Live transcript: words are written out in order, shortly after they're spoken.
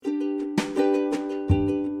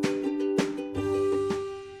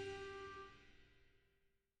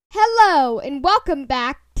Hello, and welcome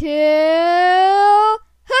back to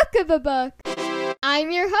Hook of a Book.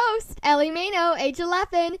 I'm your host, Ellie Mano, age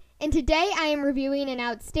 11, and today I am reviewing an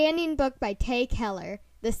outstanding book by Tay Keller,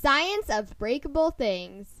 The Science of Breakable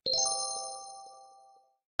Things.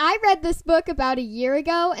 I read this book about a year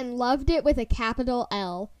ago and loved it with a capital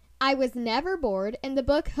L. I was never bored, and the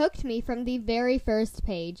book hooked me from the very first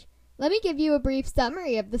page. Let me give you a brief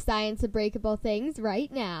summary of The Science of Breakable Things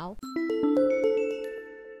right now.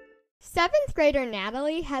 7th grader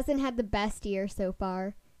Natalie hasn't had the best year so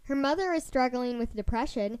far. Her mother is struggling with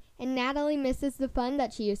depression, and Natalie misses the fun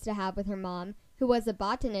that she used to have with her mom, who was a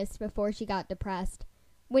botanist before she got depressed.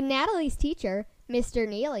 When Natalie's teacher, Mr.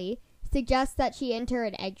 Neely, suggests that she enter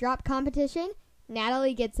an egg drop competition,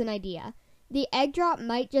 Natalie gets an idea. The egg drop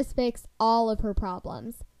might just fix all of her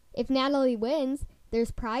problems. If Natalie wins,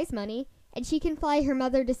 there's prize money, and she can fly her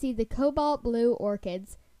mother to see the cobalt blue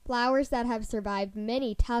orchids, flowers that have survived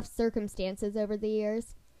many tough circumstances over the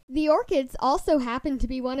years. The orchids also happen to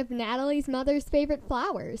be one of Natalie's mother's favorite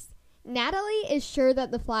flowers. Natalie is sure that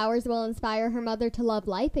the flowers will inspire her mother to love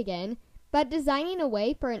life again, but designing a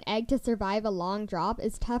way for an egg to survive a long drop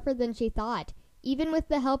is tougher than she thought, even with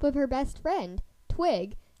the help of her best friend,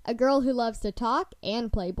 Twig, a girl who loves to talk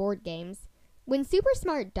and play board games. When super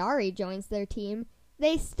smart Dari joins their team,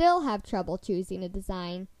 they still have trouble choosing a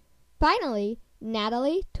design. Finally,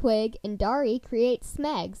 Natalie, Twig, and Dari create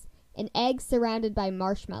Smegs, an egg surrounded by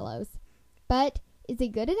marshmallows. But is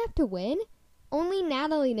it good enough to win? Only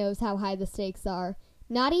Natalie knows how high the stakes are.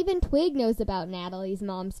 Not even Twig knows about Natalie's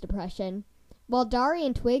mom's depression. While Dari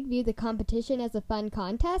and Twig view the competition as a fun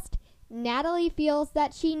contest, Natalie feels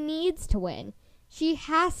that she needs to win. She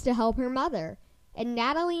has to help her mother. And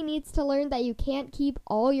Natalie needs to learn that you can't keep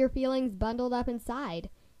all your feelings bundled up inside.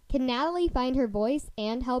 Can Natalie find her voice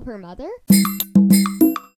and help her mother?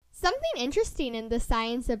 Something interesting in The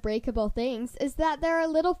Science of Breakable Things is that there are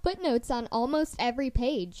little footnotes on almost every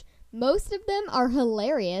page. Most of them are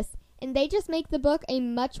hilarious, and they just make the book a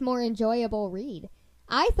much more enjoyable read.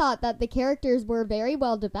 I thought that the characters were very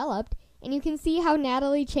well developed, and you can see how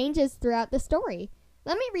Natalie changes throughout the story.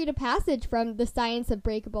 Let me read a passage from The Science of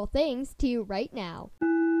Breakable Things to you right now.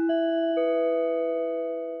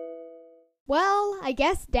 Well, I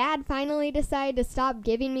guess Dad finally decided to stop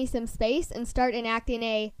giving me some space and start enacting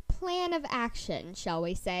a plan of action, shall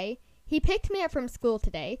we say. He picked me up from school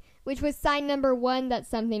today, which was sign number 1 that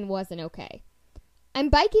something wasn't okay. I'm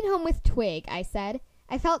biking home with Twig, I said.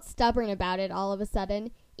 I felt stubborn about it all of a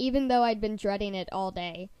sudden, even though I'd been dreading it all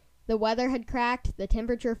day. The weather had cracked, the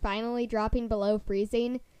temperature finally dropping below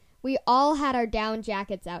freezing. We all had our down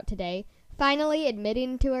jackets out today, finally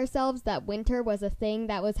admitting to ourselves that winter was a thing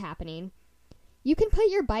that was happening. You can put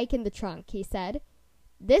your bike in the trunk, he said.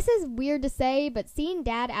 This is weird to say, but seeing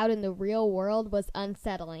Dad out in the real world was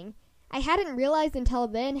unsettling. I hadn't realized until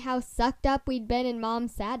then how sucked up we'd been in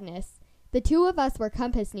Mom's sadness. The two of us were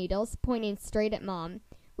compass needles, pointing straight at Mom.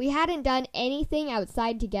 We hadn't done anything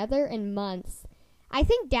outside together in months. I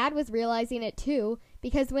think Dad was realizing it too,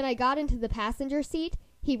 because when I got into the passenger seat,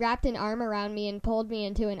 he wrapped an arm around me and pulled me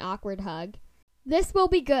into an awkward hug. This will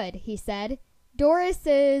be good, he said. Doris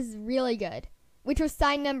is really good. Which was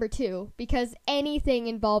sign number 2, because anything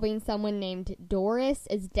involving someone named Doris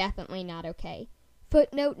is definitely not okay.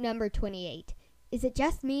 Footnote number 28. Is it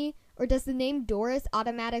just me, or does the name Doris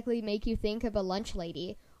automatically make you think of a lunch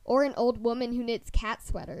lady, or an old woman who knits cat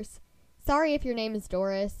sweaters? Sorry if your name is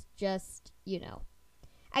Doris, just, you know.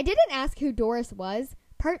 I didn't ask who Doris was,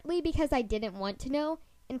 partly because I didn't want to know,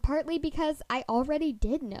 and partly because I already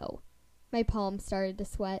did know. My palms started to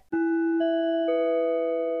sweat.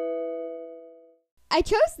 I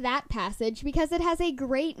chose that passage because it has a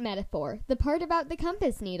great metaphor, the part about the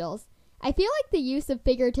compass needles. I feel like the use of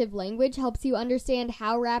figurative language helps you understand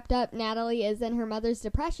how wrapped up Natalie is in her mother's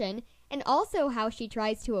depression, and also how she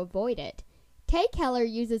tries to avoid it. Tay Keller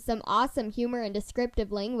uses some awesome humor and descriptive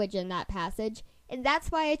language in that passage, and that's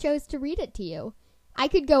why I chose to read it to you. I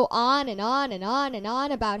could go on and on and on and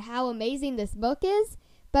on about how amazing this book is,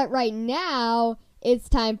 but right now, it's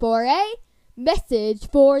time for a message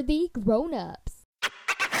for the grown-ups.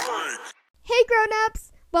 Hey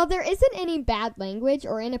grown-ups! While there isn't any bad language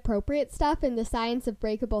or inappropriate stuff in The Science of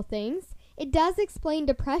Breakable Things, it does explain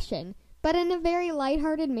depression, but in a very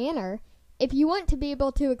lighthearted manner. If you want to be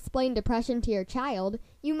able to explain depression to your child,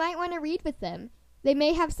 you might want to read with them. They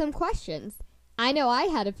may have some questions. I know I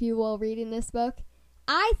had a few while reading this book.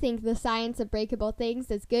 I think The Science of Breakable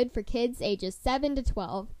Things is good for kids ages 7 to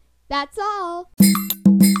 12. That's all!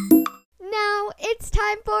 Now, it's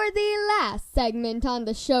time for the last segment on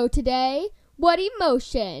the show today. What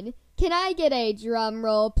emotion? Can I get a drum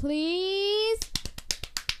roll, please?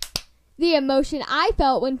 The emotion I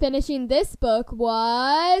felt when finishing this book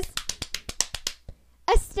was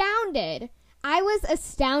astounded. I was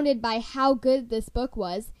astounded by how good this book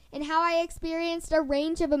was and how I experienced a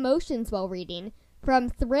range of emotions while reading, from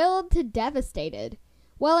thrilled to devastated.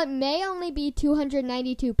 While it may only be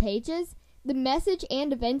 292 pages, the message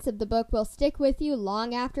and events of the book will stick with you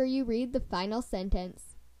long after you read the final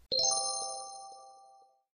sentence.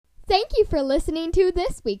 Thank you for listening to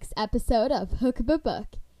this week's episode of Hook of a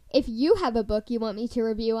Book. If you have a book you want me to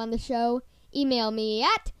review on the show, email me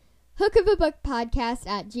at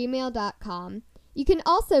hookofabookpodcast@gmail.com. You can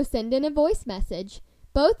also send in a voice message.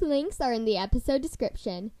 Both links are in the episode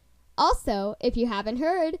description. Also, if you haven't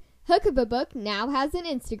heard, Hook of a Book now has an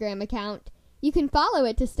Instagram account. You can follow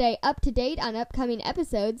it to stay up to date on upcoming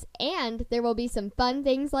episodes, and there will be some fun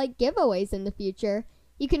things like giveaways in the future.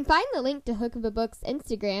 You can find the link to Hook of a Book's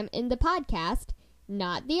Instagram in the podcast,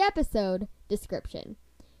 not the episode, description.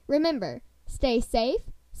 Remember, stay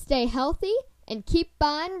safe, stay healthy, and keep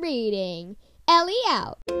on reading. Ellie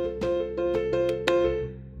out.